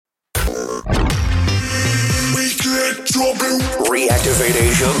Reactivate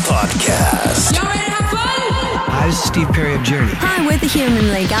Asia Podcast. Y'all ready to have fun? Hi, this is Steve Perry of Journey. Hi, we're the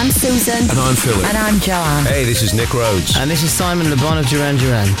Human League. I'm Susan. And I'm Philip. And I'm Joanne. Hey, this is Nick Rhodes. And this is Simon Le Bon of Duran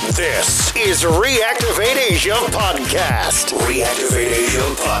Duran. This is Reactivate Asia Podcast. Reactivate Asia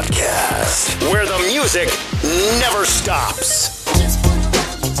Podcast. Where the music never stops.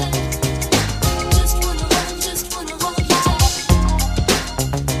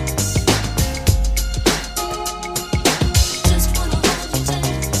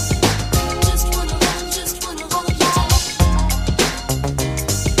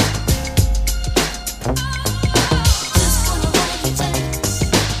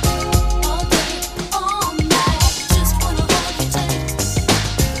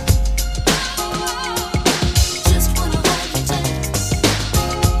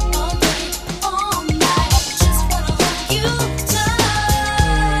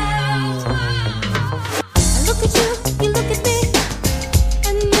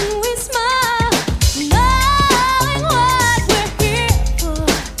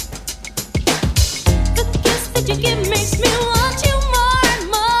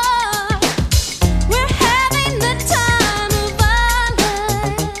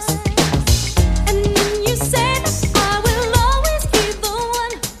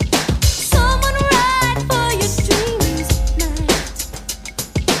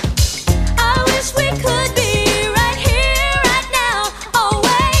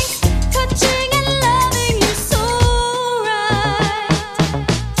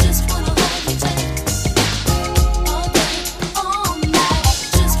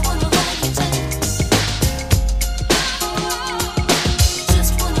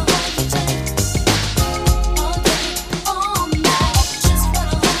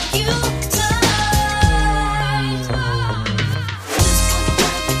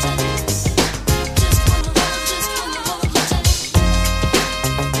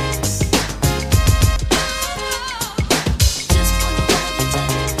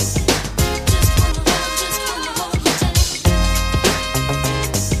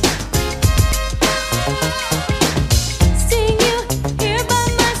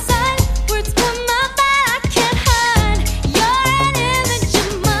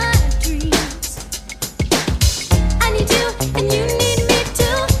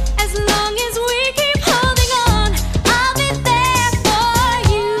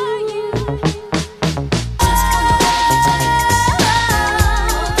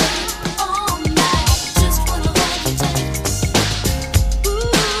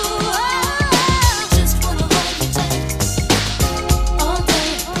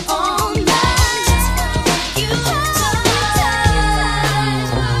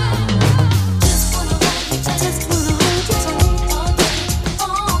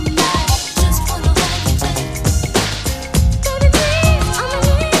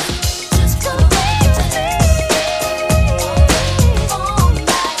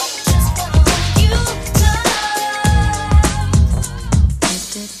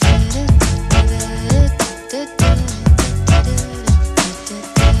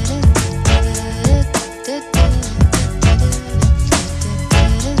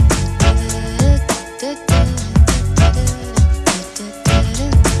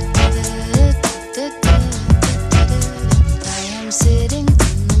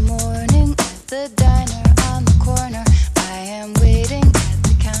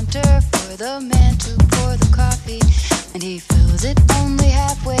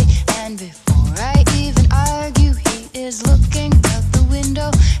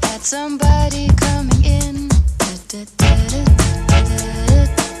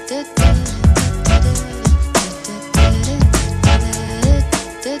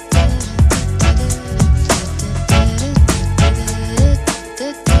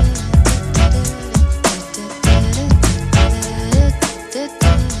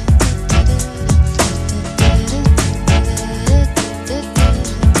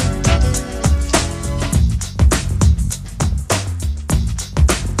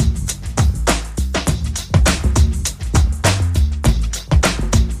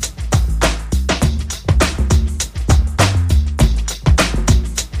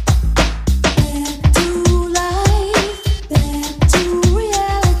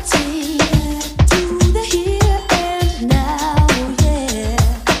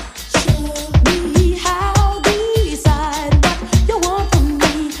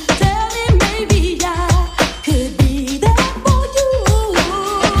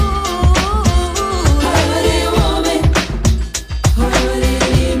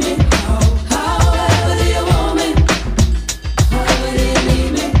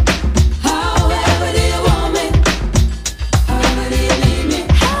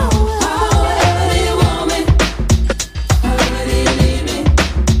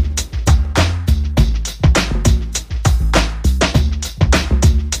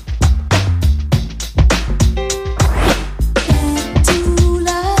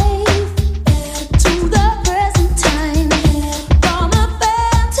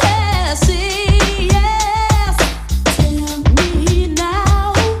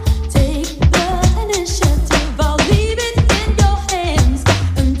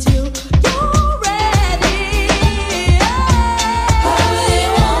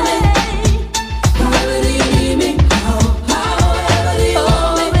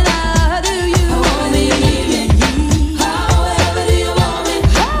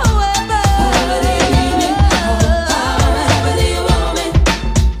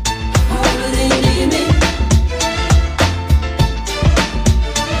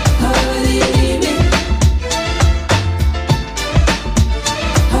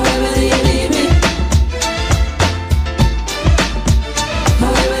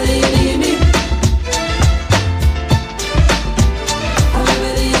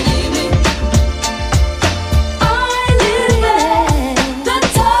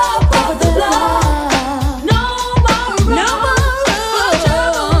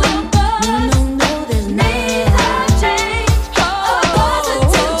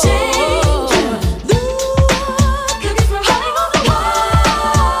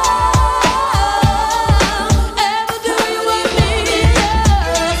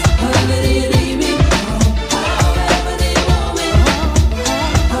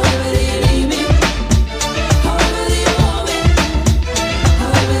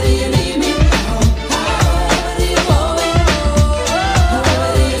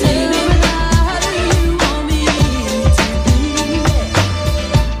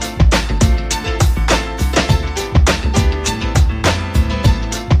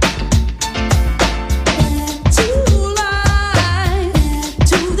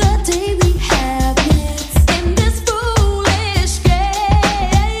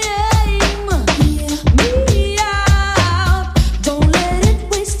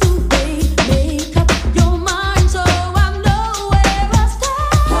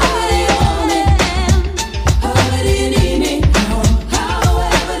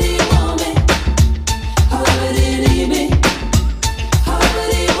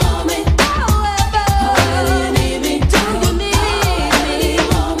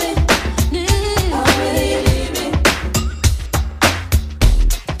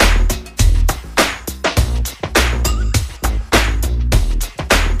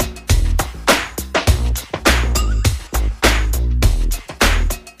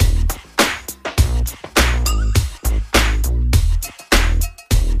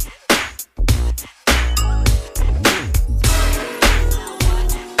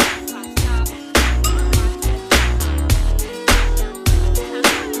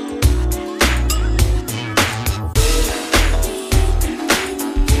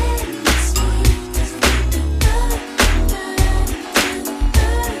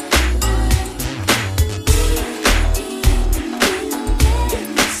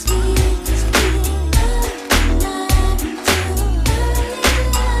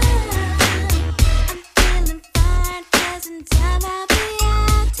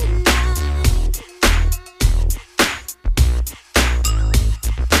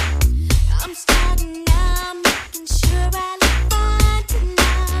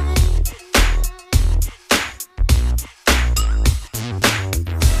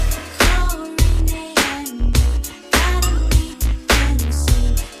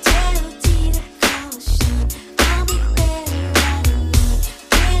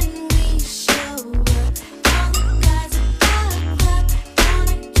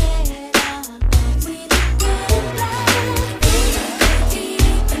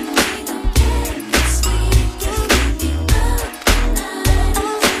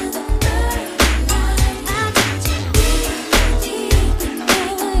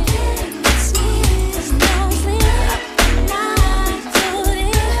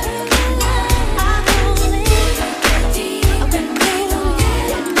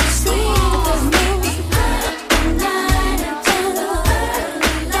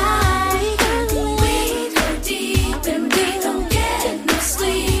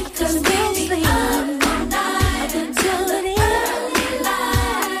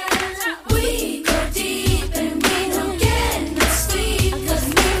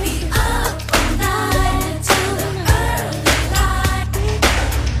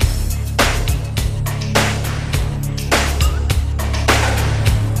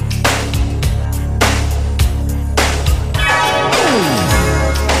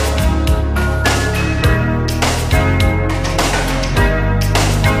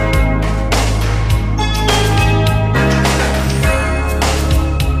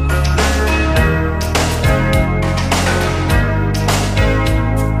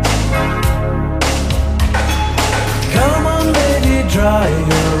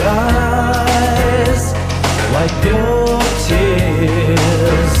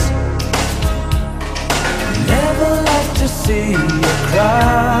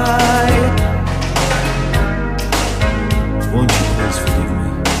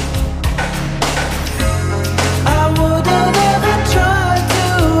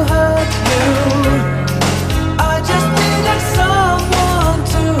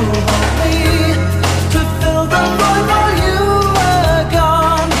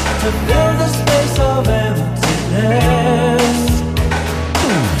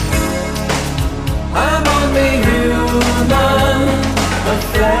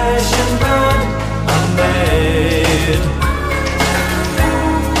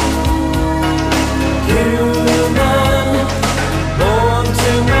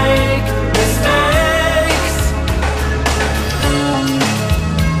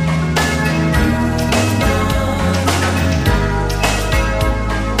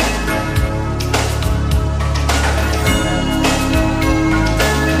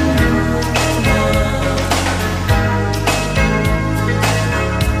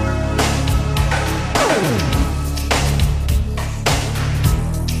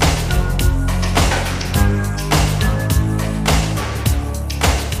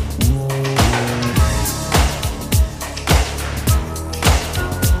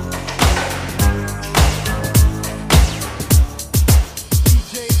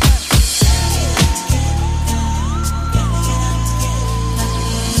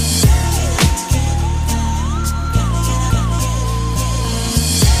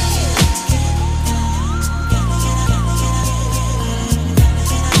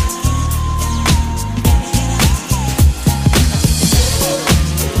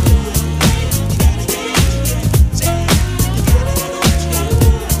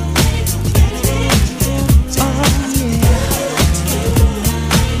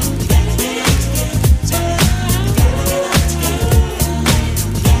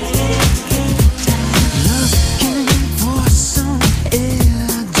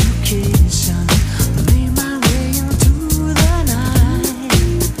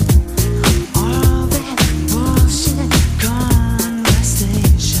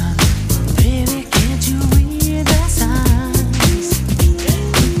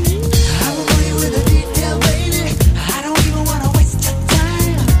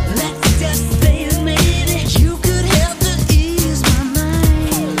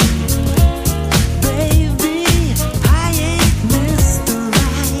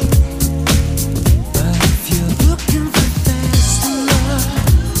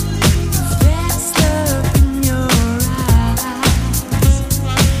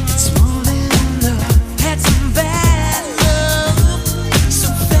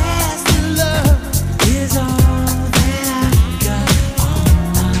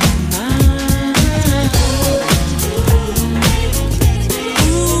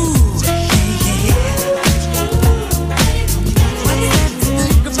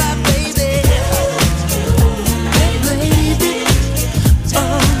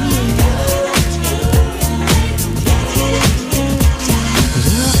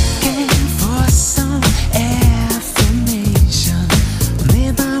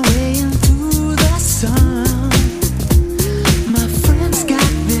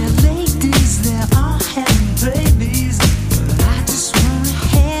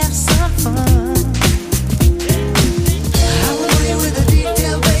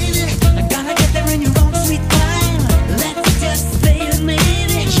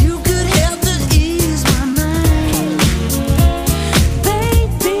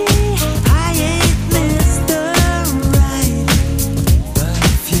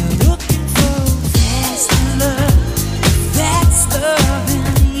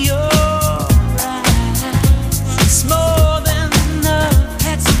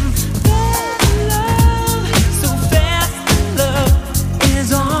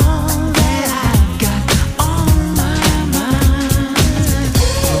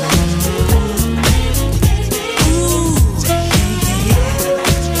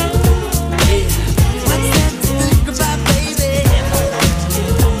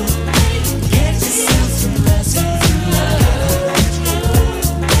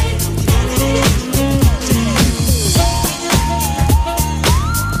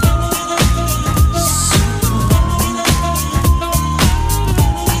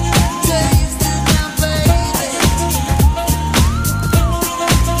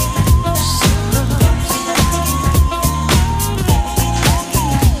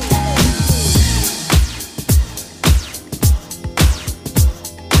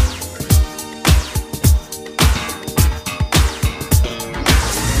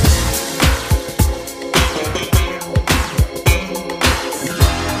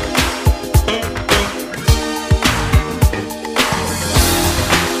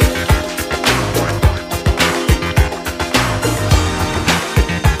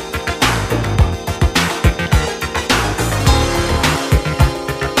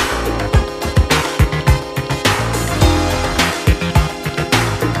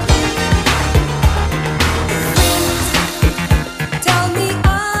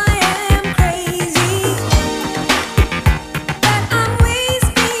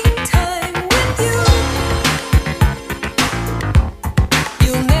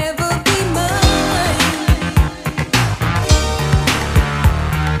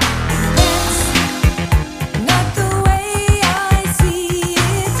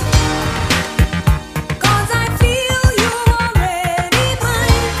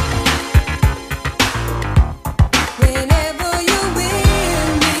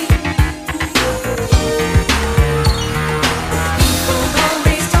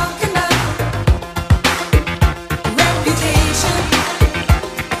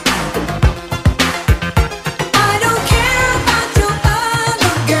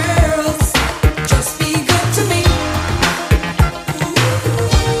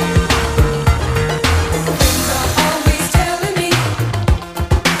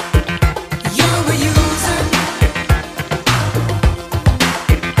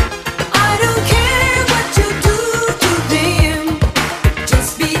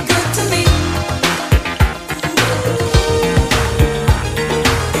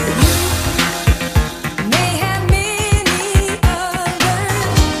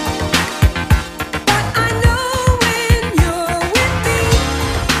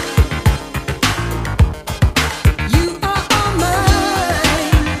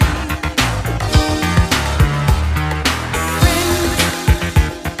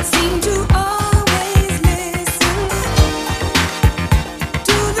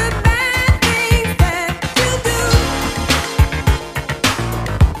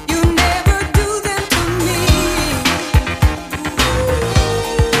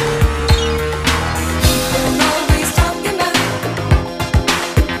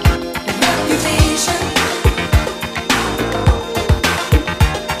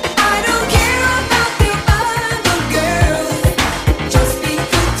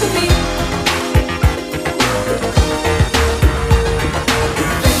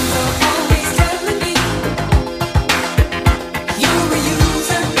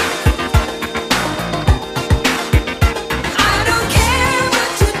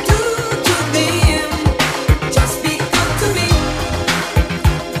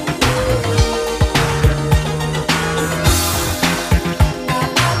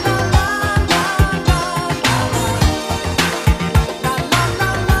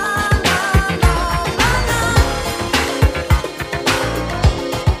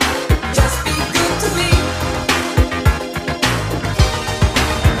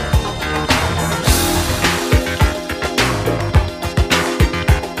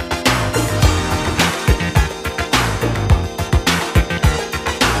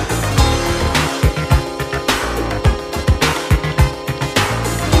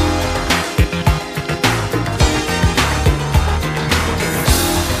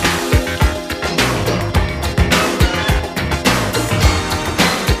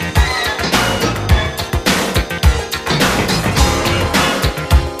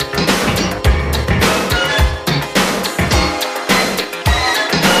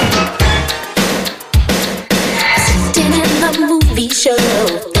 show,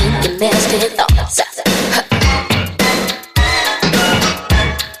 thinking nasty thoughts.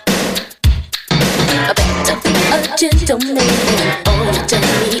 I better be a gentleman or you turn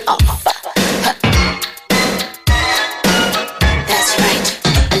me off. That's right,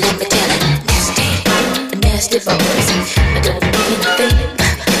 let me tell it, nasty boys, I don't mean a thing.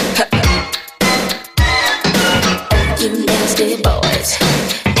 Oh, you nasty boys,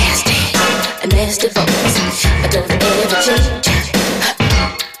 nasty boys, I don't ever change.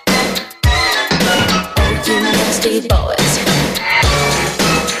 Oh, you nasty boys.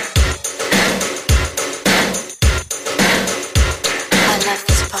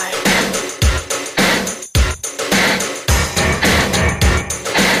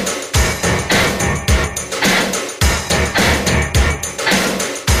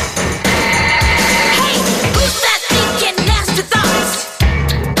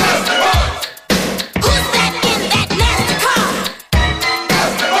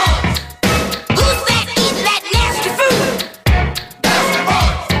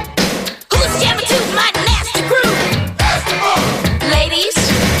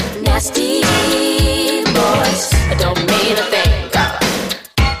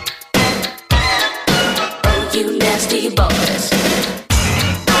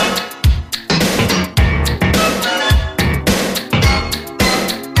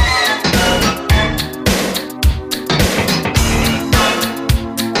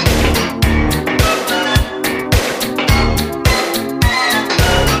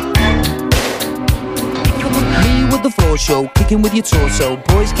 Show, kicking with your torso.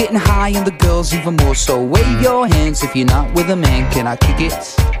 Boys getting high and the girls even more so. Wave your hands if you're not with a man. Can I kick it?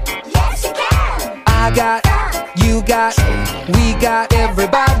 Yes, you can. I got, you got, we got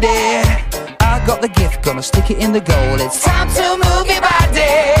everybody. I got the gift, gonna stick it in the goal. It's time to move your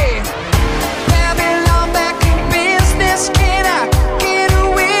body. Babylon back in business. Can I get a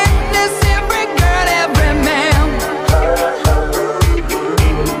witness? Every girl, every man.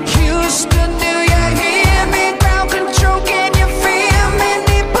 Houston, do you hear me? Ground control, can you feel me?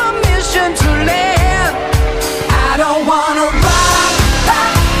 Need permission to land. I don't wanna rock,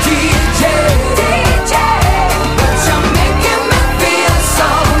 DJ, but you're making me feel so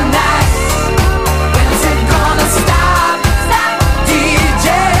nice. When's it gonna stop, DJ?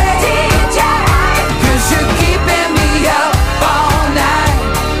 'Cause you're keeping me up.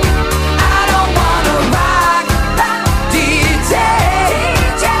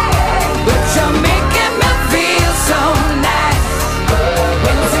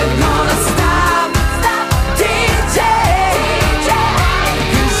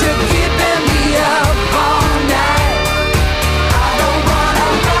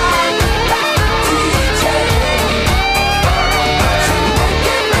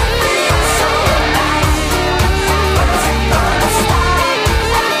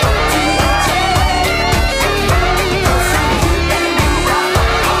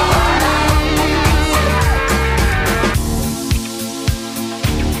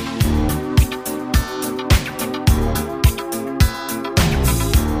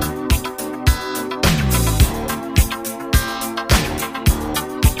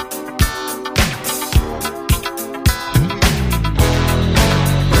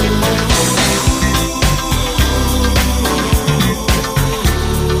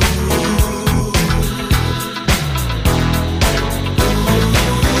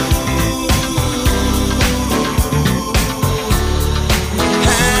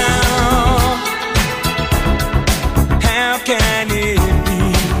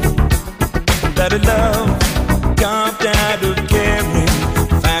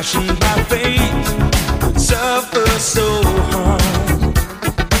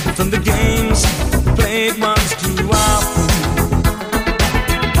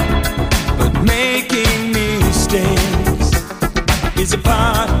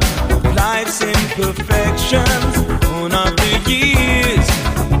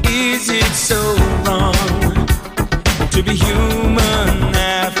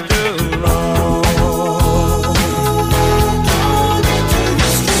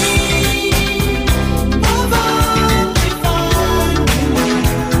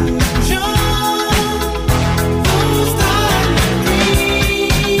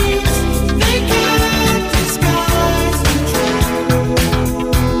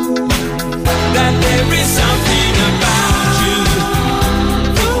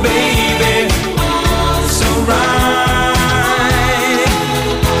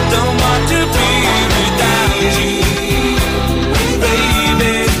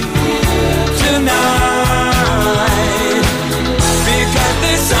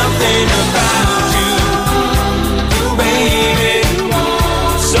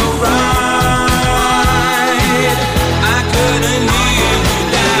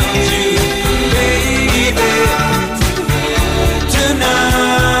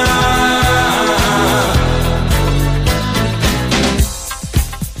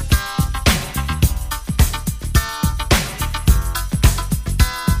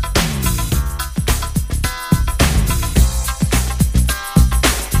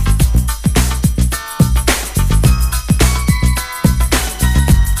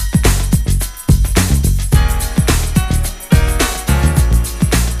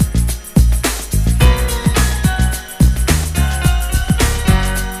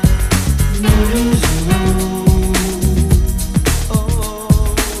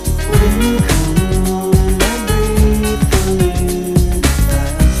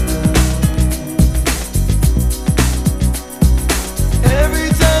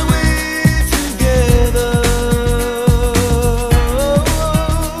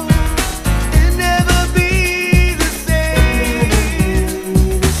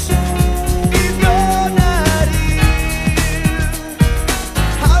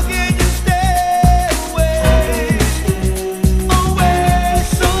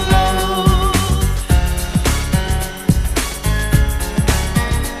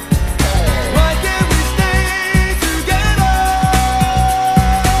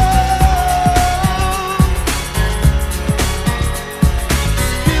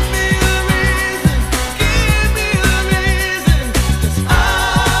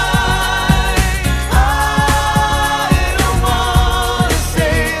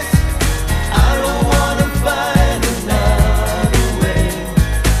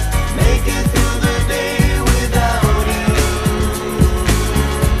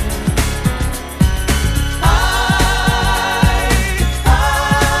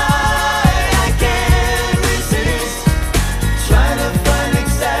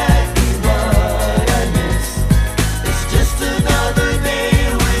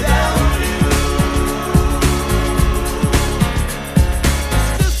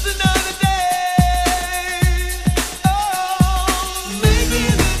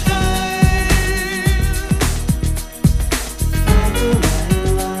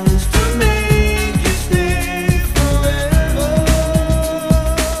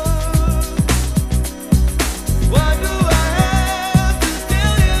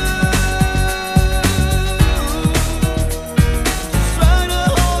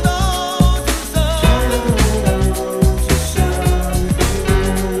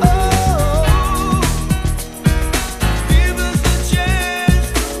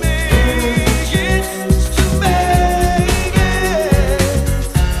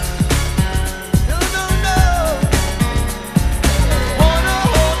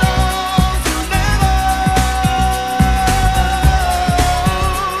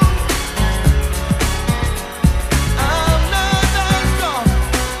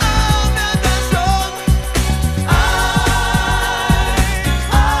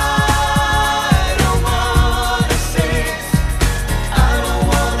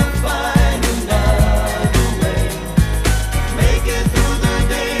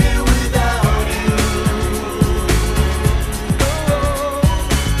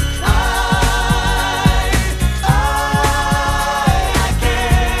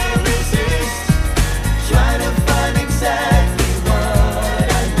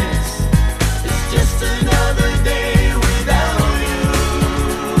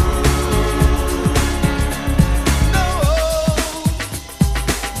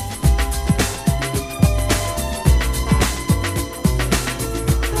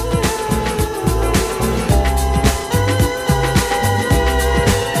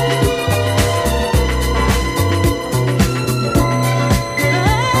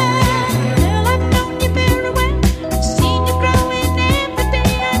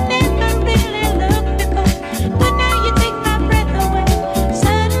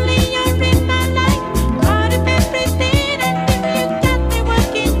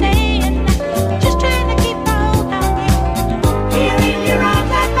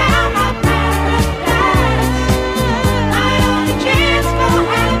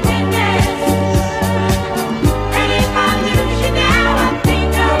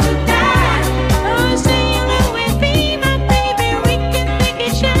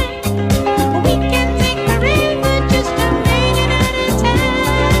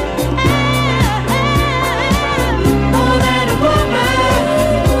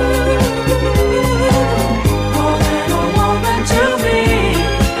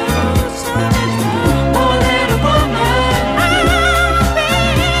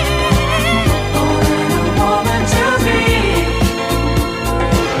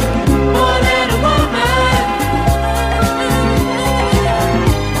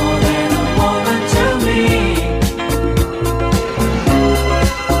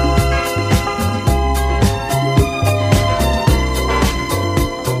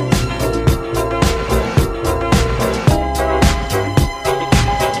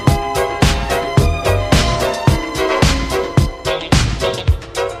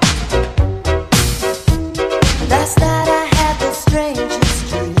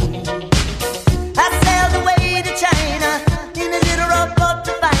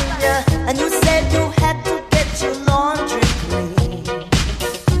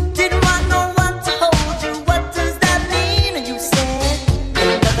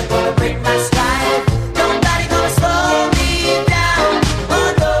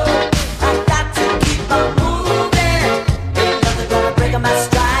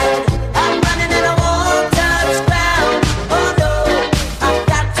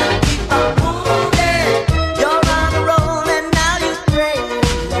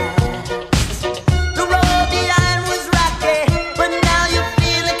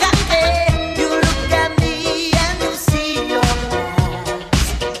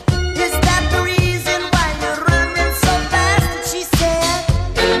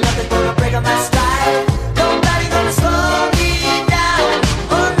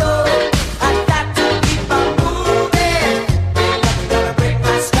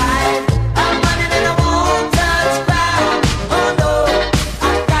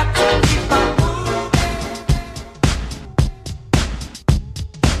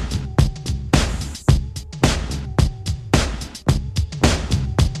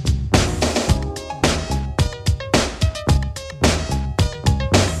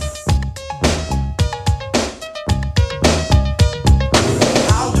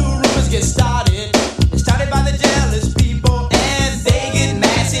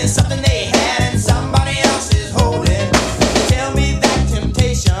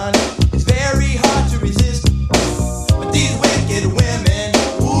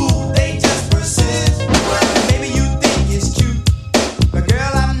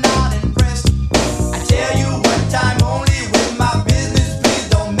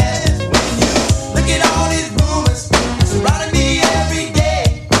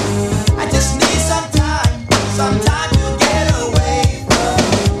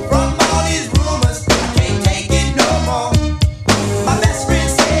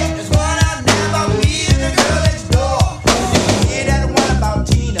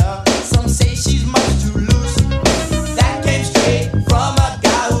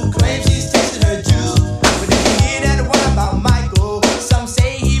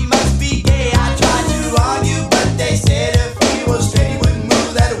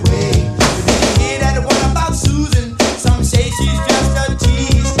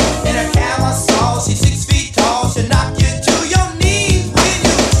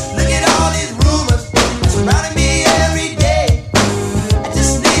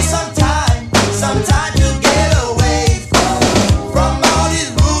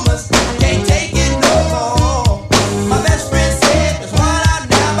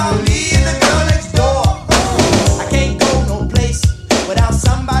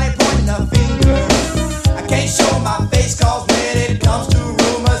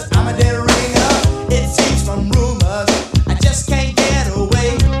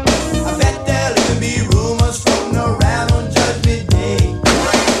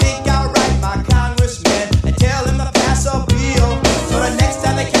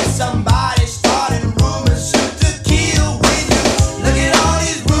 somebody starting rumors. Shoot to kill with you. Look at all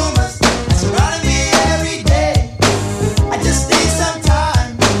these rumors surrounding me every day. I just need some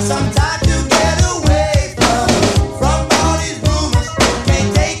time to get away from all these rumors. Can't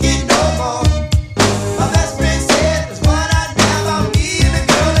take it no more. My best friend said there's one I have. I'll be the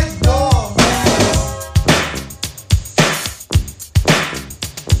girl next door.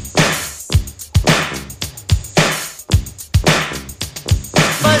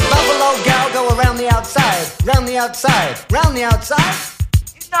 First buffalo gal go around the outside, round the outside, round the outside.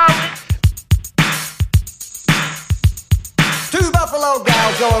 You know it. Two buffalo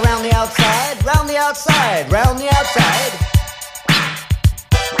gals go around the outside, round the outside, round the outside.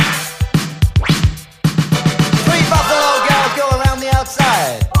 Three buffalo gals go around the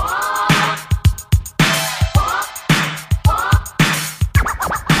outside.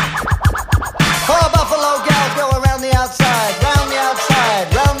 Four buffalo gals go around the outside, round the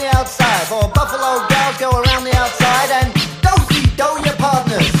outside, round the outside. Four buffalo gals go around the outside and do your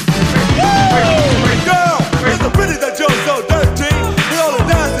partners. Hey girl, it's a pity that you're so dirty. You're only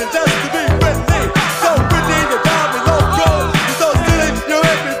dancing just to be with me. So pretty, you drive me loco. You're so silly, you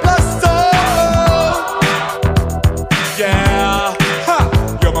make me blush so. Yeah, ha,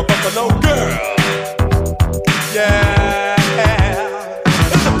 you're my buffalo girl. Yeah,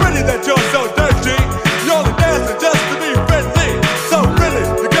 it's a pity that you're so dirty. You're only dancing just to be with me. So pretty,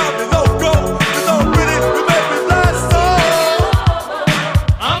 you got me loco. You're so pretty, you make me blush so.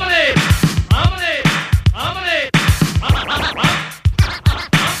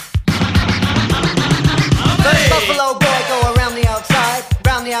 First buffalo boy go around the outside,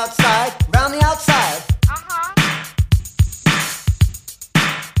 round the outside, round the outside.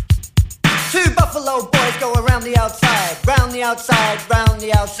 Two buffalo boys go around the outside, round the outside, round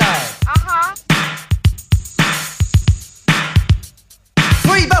the outside.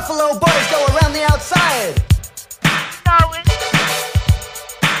 Three buffalo boys go around the outside. You know it.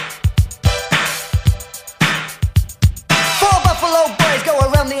 Four buffalo boys go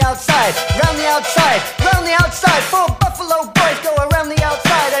around the outside, round the outside, round the outside. Four buffalo boys go around the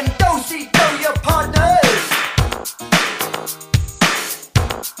outside and do your partners.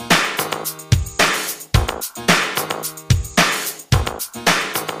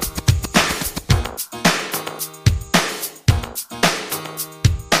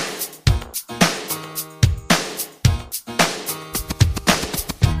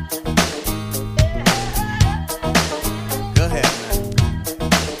 Go ahead, man.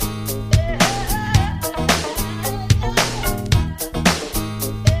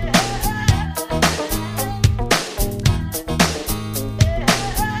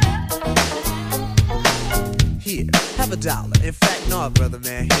 Here, have $1. In fact, no, brother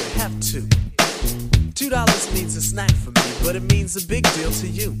man, here, have $2. $2 means a snack for me, but it means a big deal to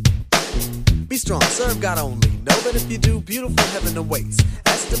you. Be strong, serve God only. Know that if you do, beautiful heaven awaits.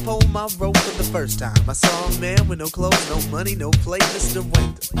 That's the poem I wrote for the first time. I saw a man with no clothes, no money, no plate, Mr.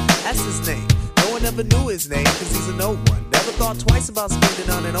 Wendell. That's his name. No one ever knew his name, cause he's a no one. Never thought twice about spending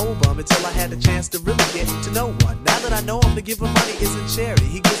on an old bum until I had the chance to really get to know one. Now that I know him, to give him money isn't charity.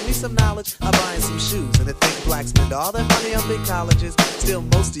 He gives me some knowledge, I buy him some shoes. And to think blacks spend all their money on big colleges, still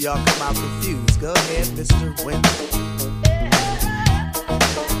most of y'all come out confused. Go ahead, Mr. Wendell.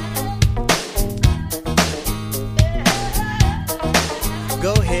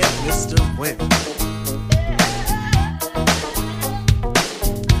 Go ahead, Mr. Wendell.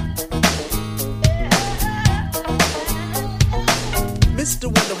 Mr.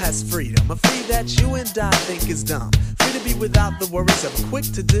 Wendell has freedom, a free that you and I think is dumb. Free to be without the worries of quick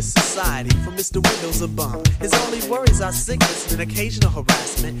to diss society, for Mr. Wendell's a bum. His only worries are sickness and occasional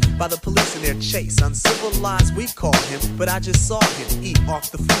harassment by the police in their chase. Uncivilized we call him, but I just saw him eat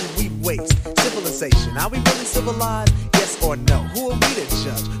off the food we waste. Civilization, are we really civilized? Yes or no? Who are we to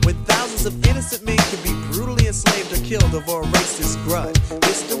judge when thousands of innocent men could be brutally enslaved or killed over a racist grudge?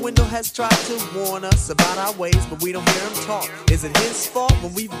 Mr. Wendell has tried to warn us about our ways, but we don't hear him talk. Is it his fault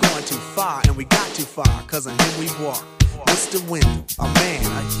when we've gone too far and we got too far? Cause on him we walk. Mr. Wendell, a man,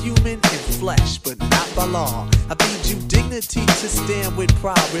 a human in flesh, but not by law. I bid you dignity to stand with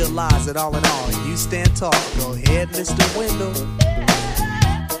pride. Realize that all in all, you stand tall. Go ahead, Mr. Wendell.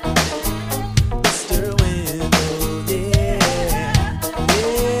 Mr. Wendell, yeah.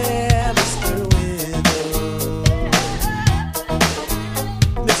 Yeah, Mr. Wendell.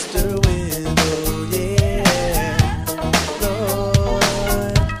 Mr. Wendell, yeah. Lord.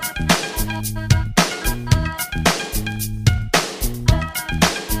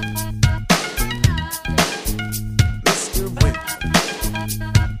 Mr. Wendell.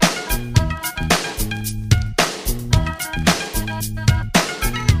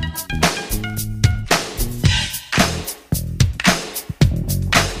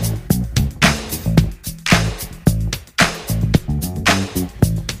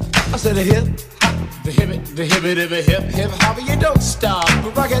 said a hip, hop, the hibbit of a hip, hip hop, you don't stop.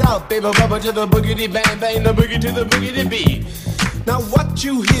 Rock it out, baby, bubba to the boogity bang bang, the boogie to the boogity beat. Now what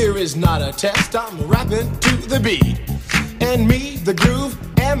you hear is not a test, I'm rapping to the beat. And me, the groove,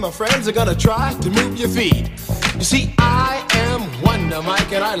 and my friends are gonna try to move your feet. You see, I am Wonder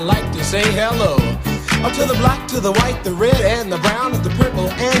Mike, and I like to say hello. Up to the black, to the white, the red, and the brown, the purple,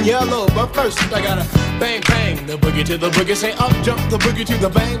 and yellow. But first, I gotta bang, bang, the boogie to the boogie. Say up, jump the boogie to the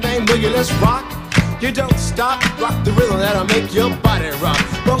bang, bang, boogie. Let's rock. You don't stop, rock the rhythm that'll make your body rock.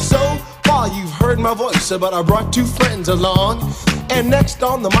 Well, so far you've heard my voice, but I brought two friends along. And next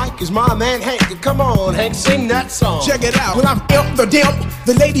on the mic is my man Hank. Come on, Hank, sing that song. Check it out. Well, I'm imp the dimp,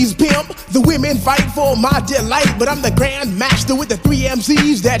 the ladies pimp, the women fight for my delight. But I'm the grand master with the 3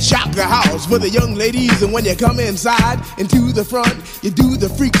 MCs that shock the house for the young ladies. And when you come inside and to the front, you do the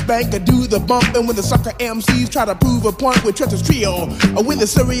freak spank or do the bump. And when the sucker MCs try to prove a point with Trent's Trio, or when the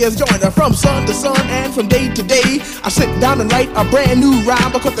serious joiner from sun to sun and from day to day, I sit down and write a brand new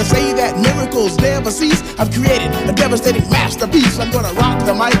rhyme because they say that miracles never cease. I've created a devastating masterpiece. I'm gonna rock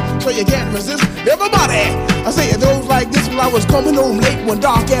the mic so you can't resist. Everybody, I say it goes like this. When I was coming home late one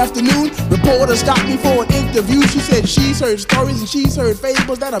dark afternoon, reporter stopped me for an interview. She said she's heard stories and she's heard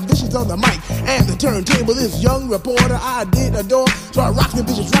fables that are vicious on the mic and the turntable. This young reporter I did adore, so I rocked the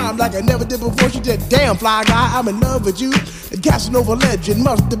vicious rhyme like I never did before. She said, damn fly guy, I'm in love with you. The Casanova legend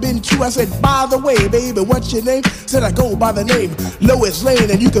must have been true. I said, by the way, baby, what's your name? Said I go by the name Lois Lane,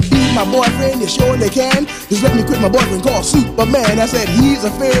 and you can be my boyfriend, you surely can. Just let me quit my boyfriend called Superman. I said, he's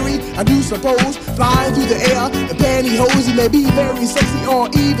a fairy, I do suppose, flying through the air in pantyhose. He may be very sexy or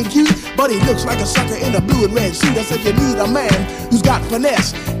even cute, but he looks like a sucker in a blue and red suit. I said, you need a man who's got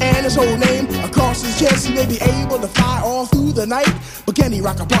finesse and his whole name across his chest. He may be able to fly all through the night, but can he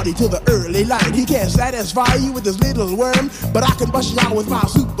rock a party till the early light? He can't satisfy you with his little worm, but I can bust you out with my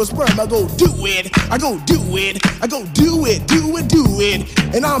super sperm. I go do it, I go do it, I go do it, do it, do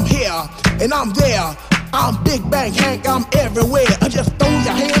it. And I'm here, and I'm there. I'm Big Bang Hank, I'm everywhere. I just throw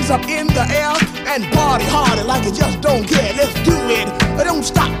your hands up in the air and party harder like you just don't care. Let's do it. I don't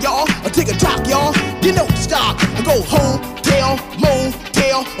stop, y'all. I take a talk, y'all. You don't stop. I go home, tell,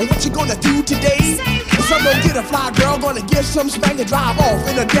 motel. And what you gonna do today? Some gonna get a fly girl, gonna get some spank and drive off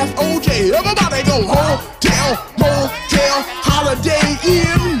in a death OJ. Everybody go home, tell, motel, Holiday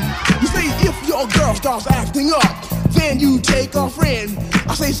Inn. You say if your girl starts acting up, then you take a friend.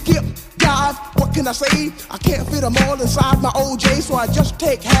 I say skip, dive, what can I say? I can't fit them all inside my OJ, so I just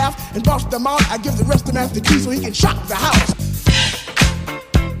take half and bust them out. I give the rest of Master G so he can shock the house.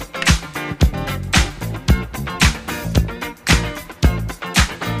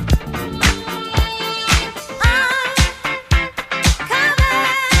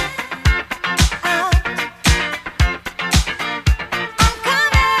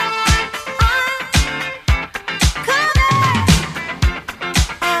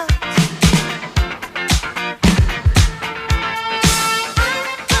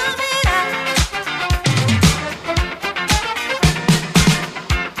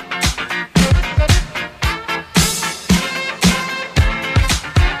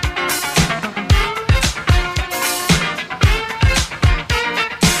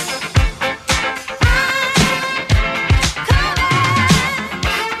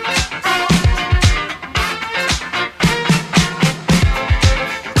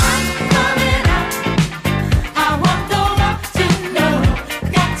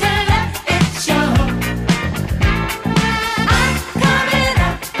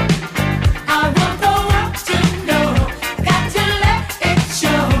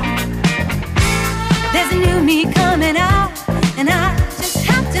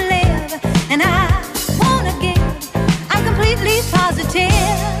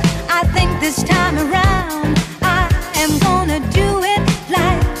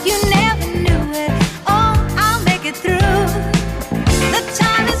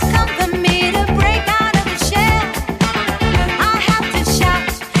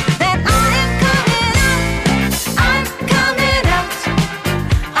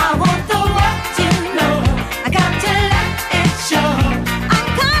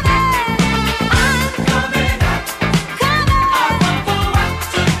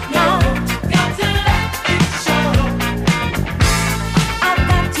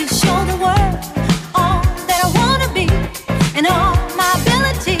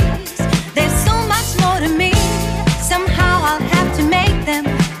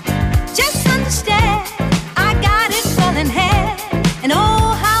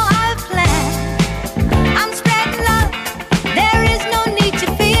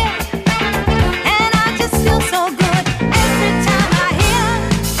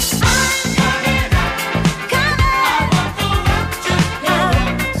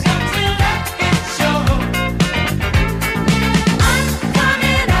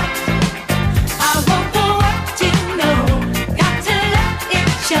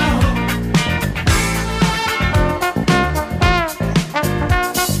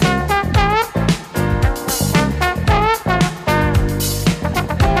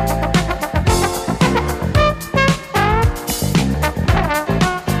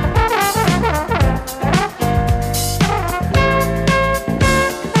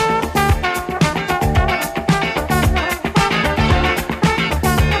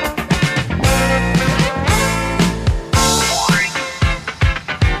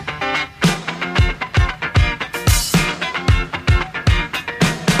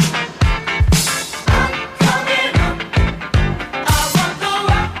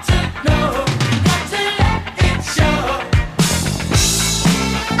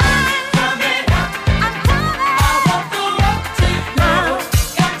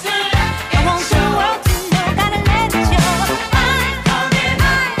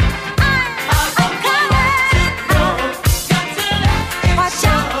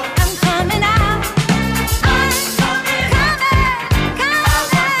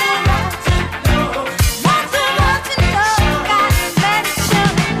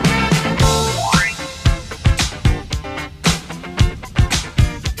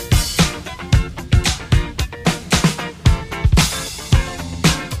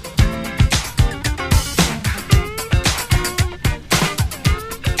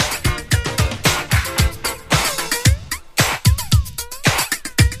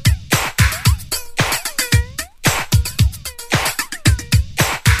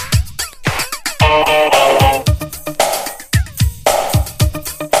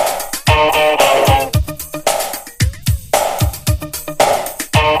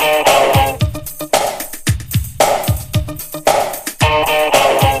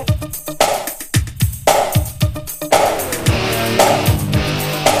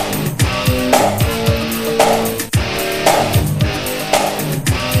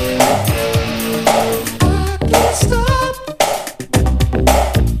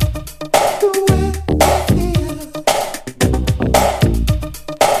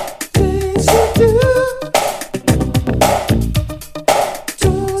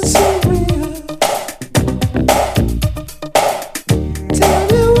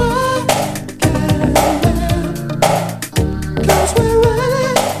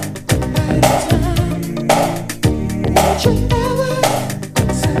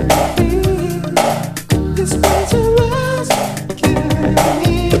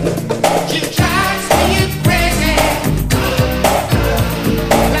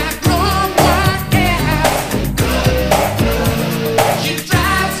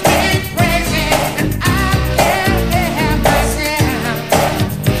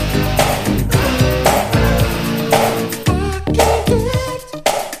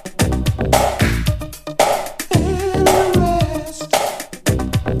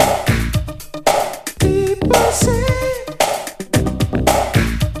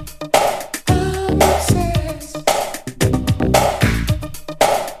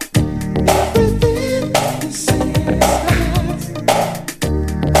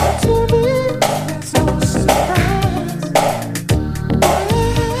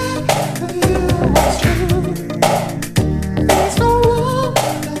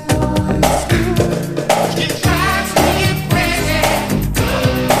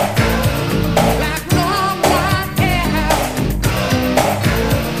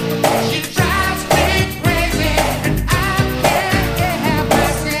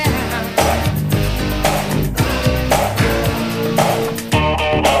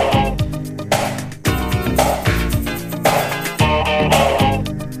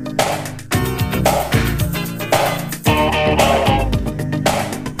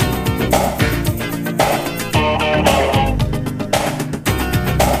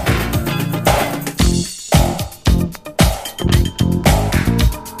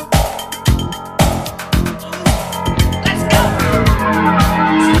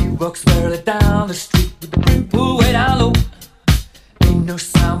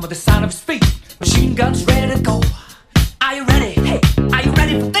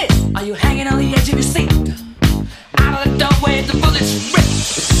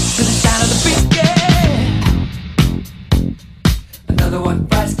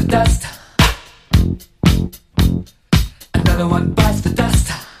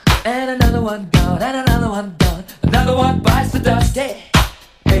 one gone, and another one gone. Another one bites the dust. Hey,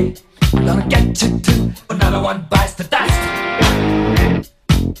 hey, I'm gonna get you too. Another one bites the dust.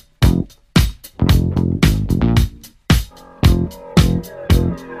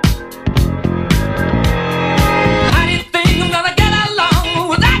 How do you think I'm gonna get along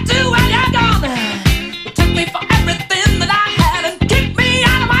without you when you're gone? You took me for everything that I had and kicked me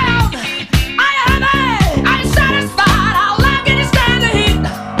out of my own. Are you happy? Are you satisfied? How long can you stand the heat?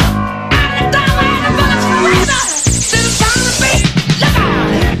 Out of the time when the bullets rain, still trying to beat. Look out!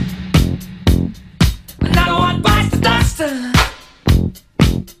 Another one bites the dust.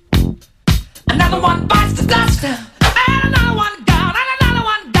 Another one bites the dust. And another one gone. And another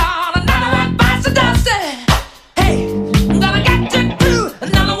one gone.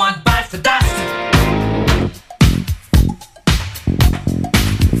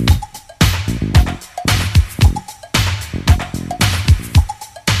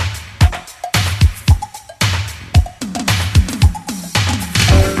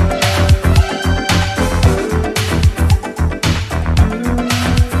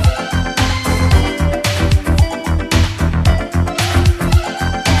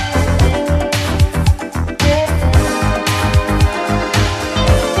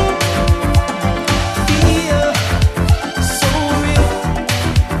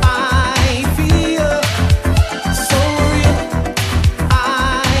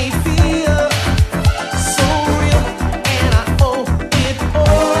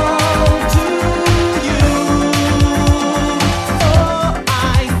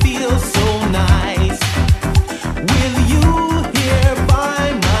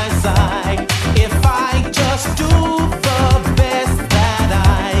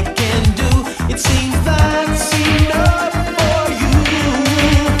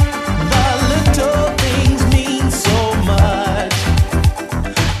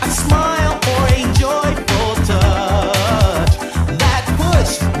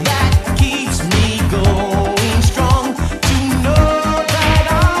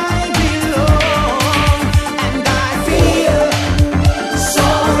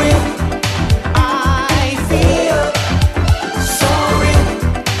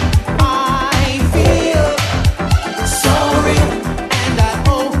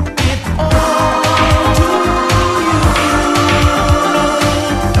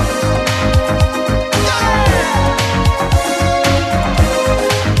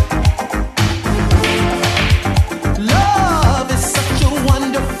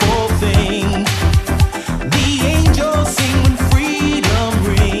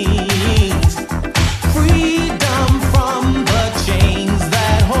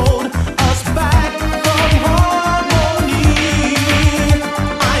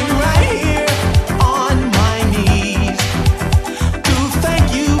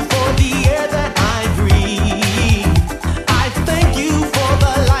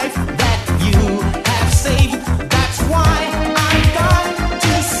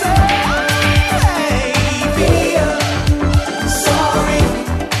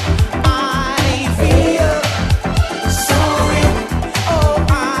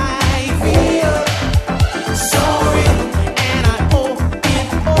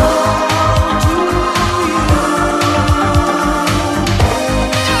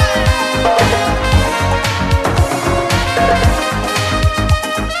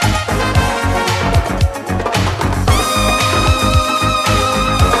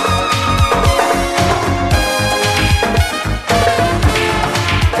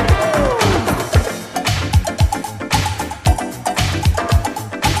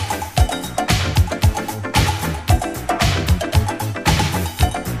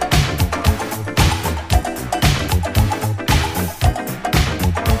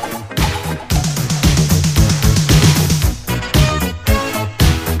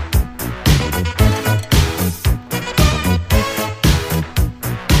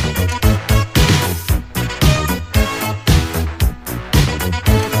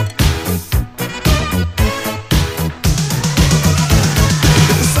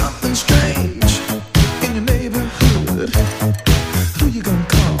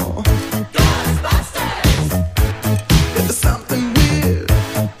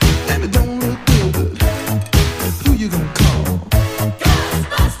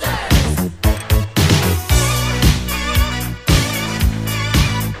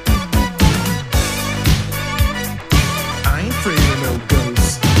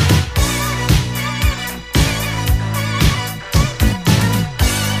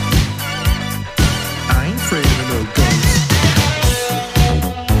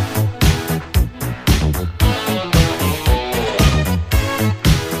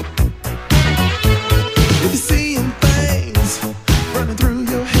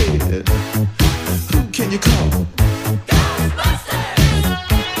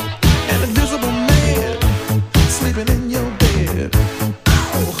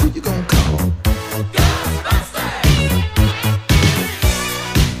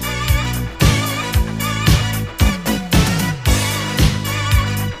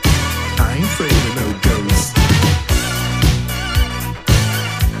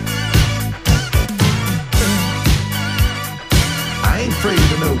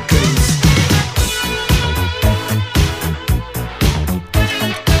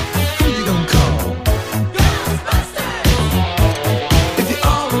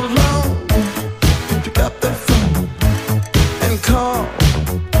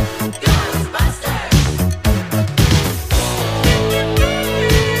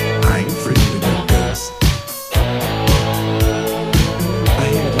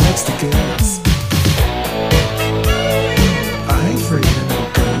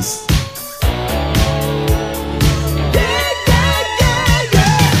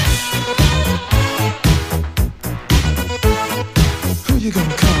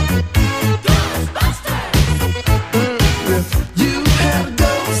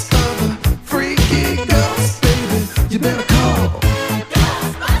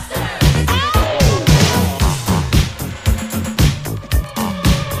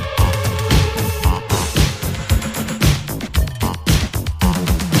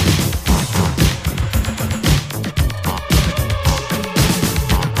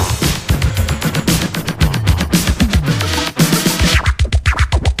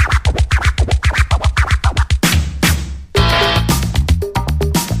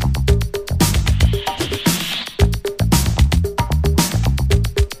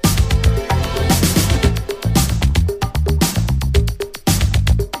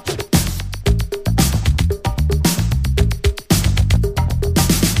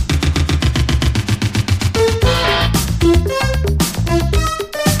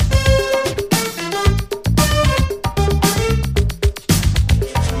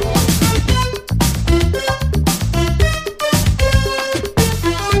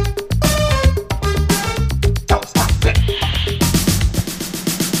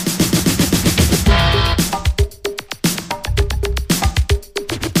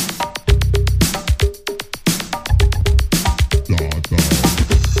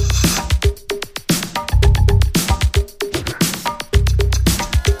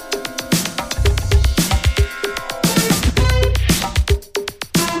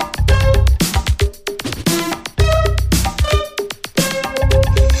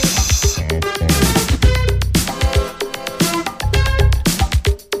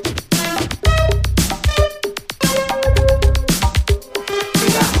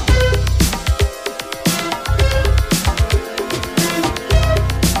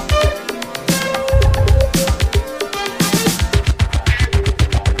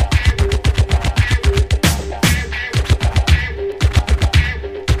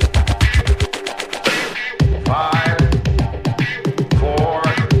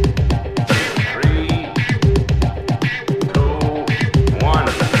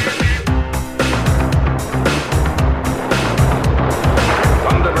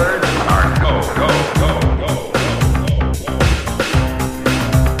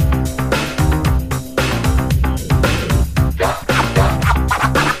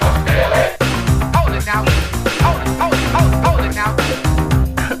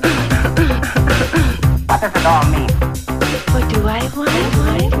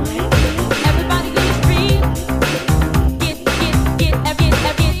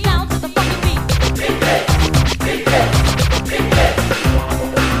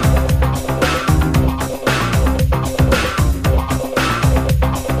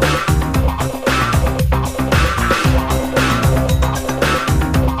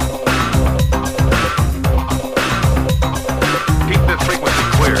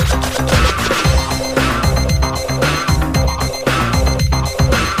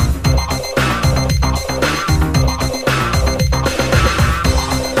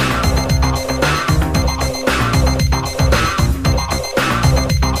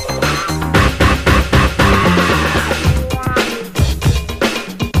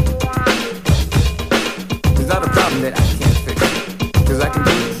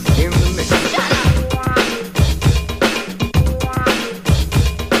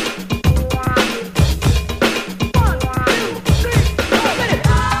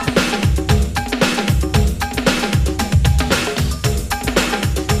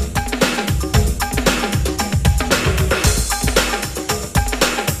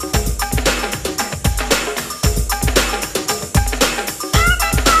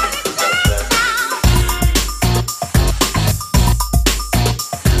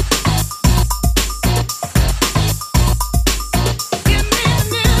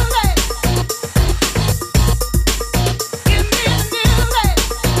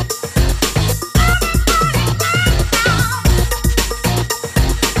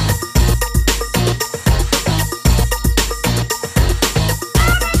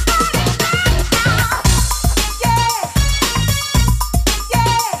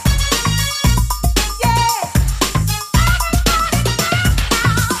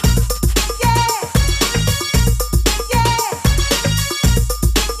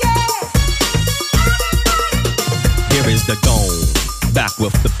 the dome. Back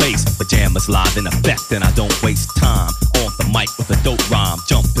with the bass, pajamas live in effect, and I don't waste time on the mic with a dope rhyme.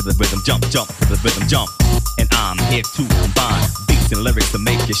 Jump to the rhythm, jump, jump to the rhythm, jump. And I'm here to combine beats and lyrics to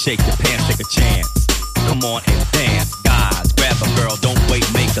make you shake your pants, take a chance. Come on and dance, guys, grab a girl, don't wait,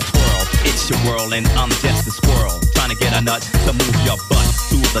 make a twirl. It's your world and I'm just a squirrel, trying to get a nut to move your butt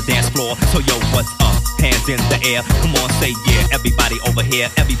to the dance floor. So yo, what's up? Hands in the air, come on, say yeah. Everybody over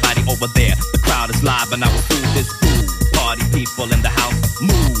here, everybody over there. The crowd is live and I will do this fool. Party people in the house,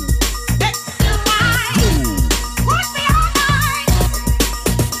 move.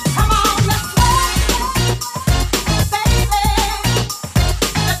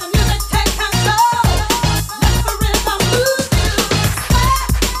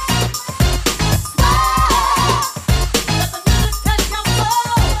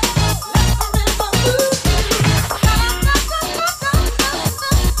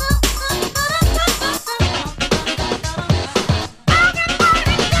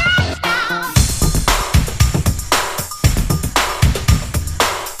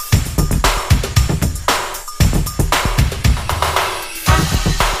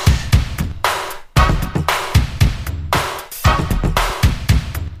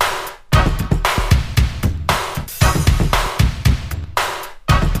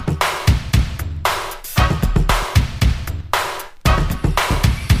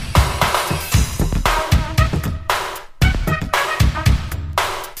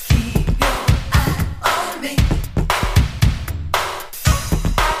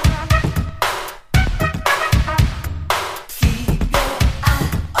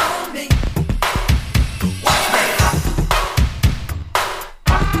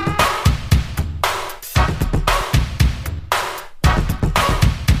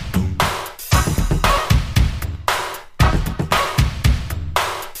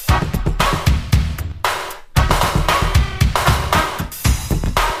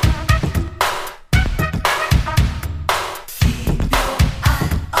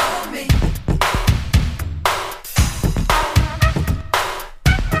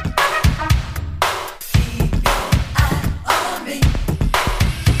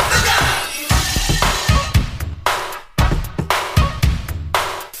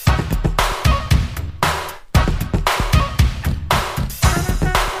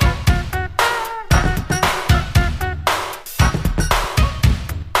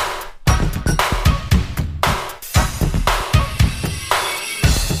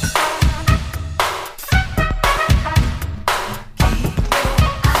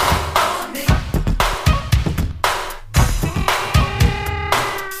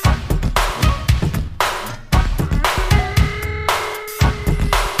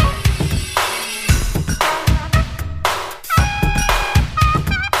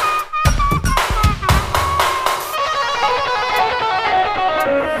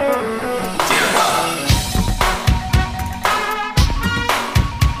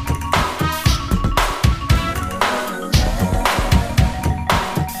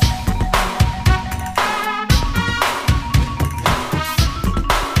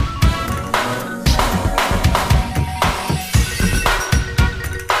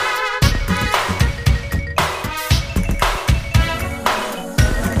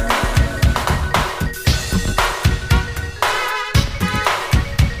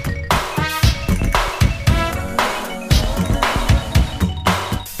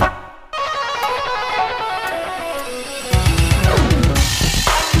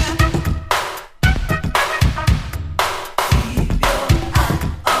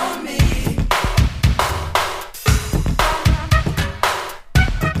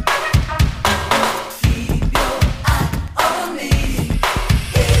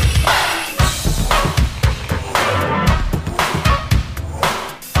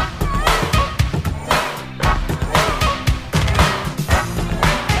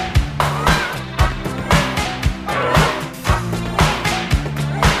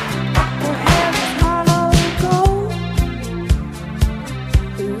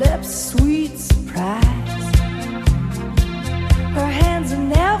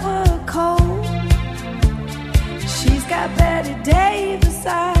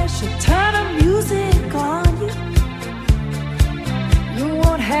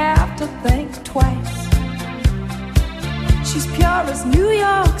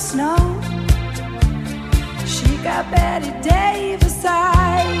 She got Betty Davis eyes.